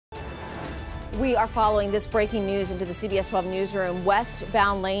We are following this breaking news into the CBS 12 newsroom.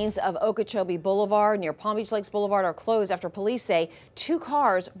 Westbound lanes of Okeechobee Boulevard near Palm Beach Lakes Boulevard are closed after police say two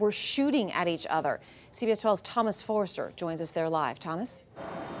cars were shooting at each other. CBS 12's Thomas Forrester joins us there live. Thomas?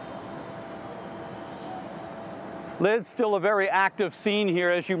 Liz, still a very active scene here.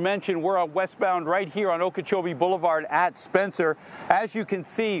 As you mentioned, we're on westbound right here on Okeechobee Boulevard at Spencer. As you can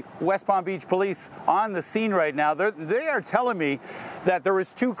see, West Palm Beach police on the scene right now. They are telling me that there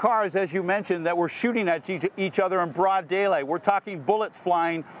was two cars, as you mentioned, that were shooting at each other in broad daylight. We're talking bullets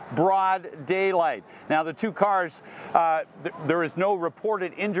flying broad daylight. Now, the two cars, there is no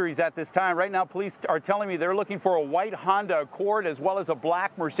reported injuries at this time. Right now, police are telling me they're looking for a white Honda Accord as well as a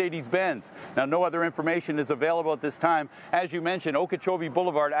black Mercedes-Benz. Now, no other information is available at this time. As you mentioned, Okeechobee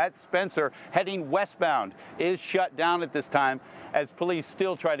Boulevard at Spencer, heading westbound, is shut down at this time as police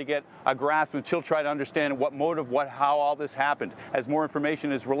still try to get a grasp and still try to understand what motive, how all this happened. As more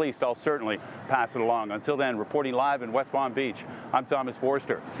information is released, I'll certainly pass it along. Until then, reporting live in West Palm Beach, I'm Thomas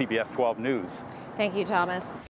Forrester, CBS 12 News. Thank you, Thomas.